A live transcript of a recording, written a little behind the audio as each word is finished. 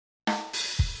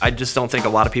I just don't think a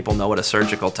lot of people know what a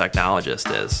surgical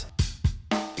technologist is.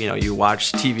 You know, you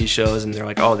watch TV shows and they're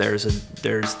like, oh, there's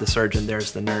the surgeon,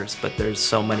 there's the nurse, but there's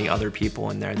so many other people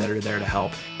in there that are there to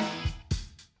help.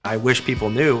 I wish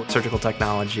people knew surgical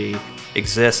technology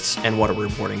exists and what a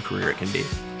rewarding career it can be.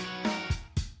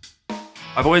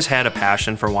 I've always had a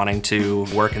passion for wanting to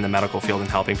work in the medical field and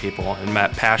helping people, and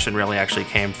that passion really actually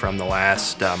came from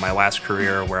my last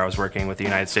career where I was working with the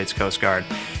United States Coast Guard.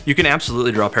 You can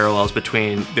absolutely draw parallels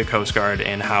between the Coast Guard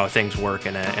and how things work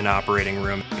in an operating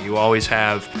room. You always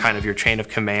have kind of your chain of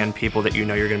command, people that you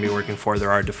know you're going to be working for.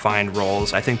 There are defined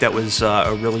roles. I think that was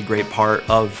a really great part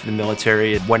of the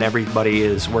military. When everybody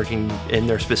is working in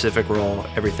their specific role,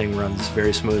 everything runs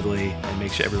very smoothly and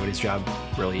makes everybody's job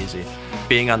really easy.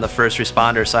 Being on the first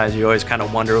responder side, you always kind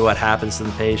of wonder what happens to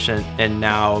the patient, and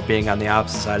now being on the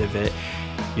opposite side of it,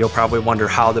 you'll probably wonder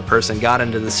how the person got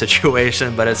into the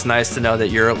situation, but it's nice to know that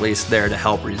you're at least there to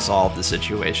help resolve the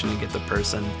situation and get the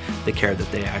person the care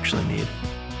that they actually need.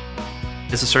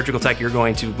 As a surgical tech, you're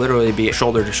going to literally be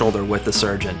shoulder to shoulder with the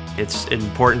surgeon. It's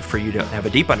important for you to have a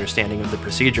deep understanding of the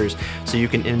procedures so you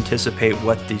can anticipate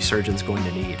what the surgeon's going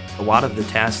to need. A lot of the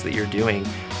tasks that you're doing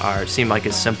seem like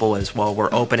as simple as, well,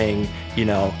 we're opening, you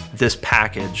know, this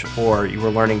package, or you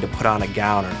were learning to put on a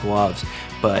gown or gloves,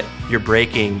 but you're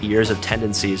breaking years of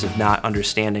tendencies of not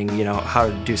understanding, you know, how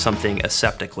to do something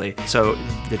aseptically. So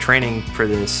the training for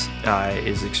this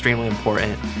is extremely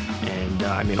important, and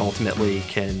I mean, ultimately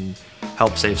can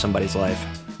help save somebody's life.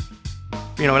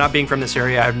 You know, not being from this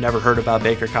area, I've never heard about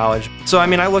Baker College. So, I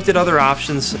mean, I looked at other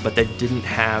options, but they didn't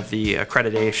have the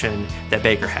accreditation that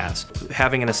Baker has.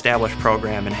 Having an established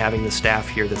program and having the staff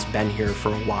here that's been here for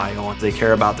a while, they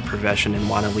care about the profession and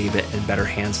want to leave it in better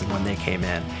hands than when they came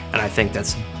in. And I think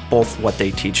that's both what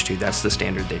they teach to. That's the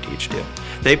standard they teach to.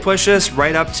 They push us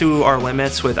right up to our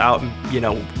limits without, you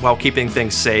know, while keeping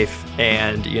things safe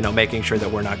and, you know, making sure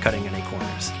that we're not cutting any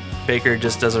corners. Baker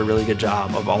just does a really good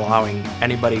job of allowing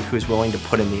anybody who's willing to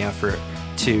put in the effort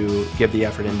to give the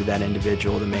effort into that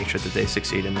individual to make sure that they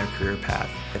succeed in their career path.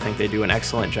 I think they do an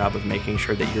excellent job of making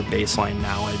sure that your baseline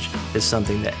knowledge is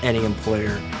something that any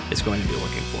employer is going to be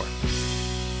looking for.